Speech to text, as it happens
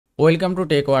Welcome to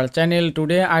Tech World channel.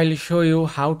 Today I'll show you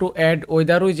how to add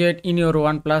weather widget in your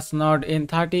OnePlus Nord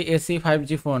N30 SE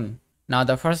 5G phone. Now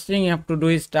the first thing you have to do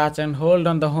is touch and hold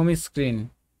on the home screen.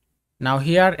 Now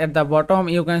here at the bottom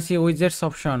you can see widgets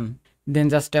option. Then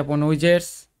just tap on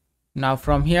widgets. Now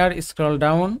from here scroll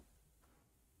down.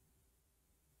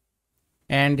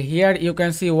 And here you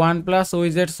can see OnePlus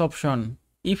widgets option.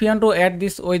 If you want to add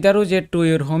this weather widget to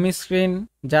your home screen,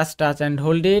 just touch and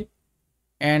hold it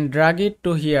and drag it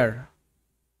to here.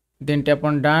 Then tap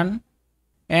on done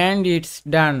and it's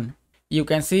done. You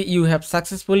can see you have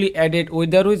successfully added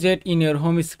weather widget in your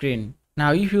home screen.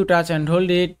 Now if you touch and hold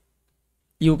it,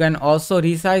 you can also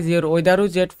resize your weather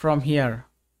widget from here.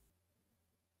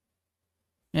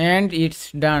 And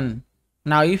it's done.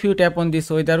 Now if you tap on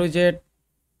this weather widget,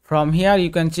 from here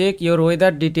you can check your weather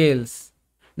details.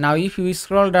 Now if you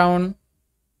scroll down,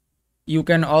 you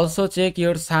can also check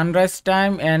your sunrise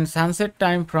time and sunset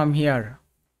time from here.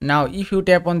 Now if you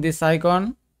tap on this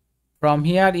icon, from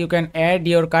here you can add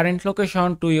your current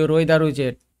location to your weather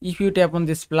widget. If you tap on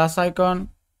this plus icon,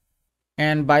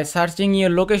 and by searching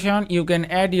your location you can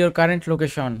add your current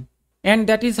location. And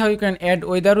that is how you can add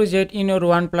weather widget in your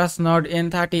OnePlus Nord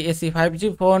N30 SE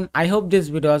 5G phone. I hope this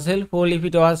video was helpful. If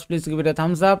it was, please give it a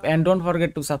thumbs up and don't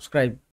forget to subscribe.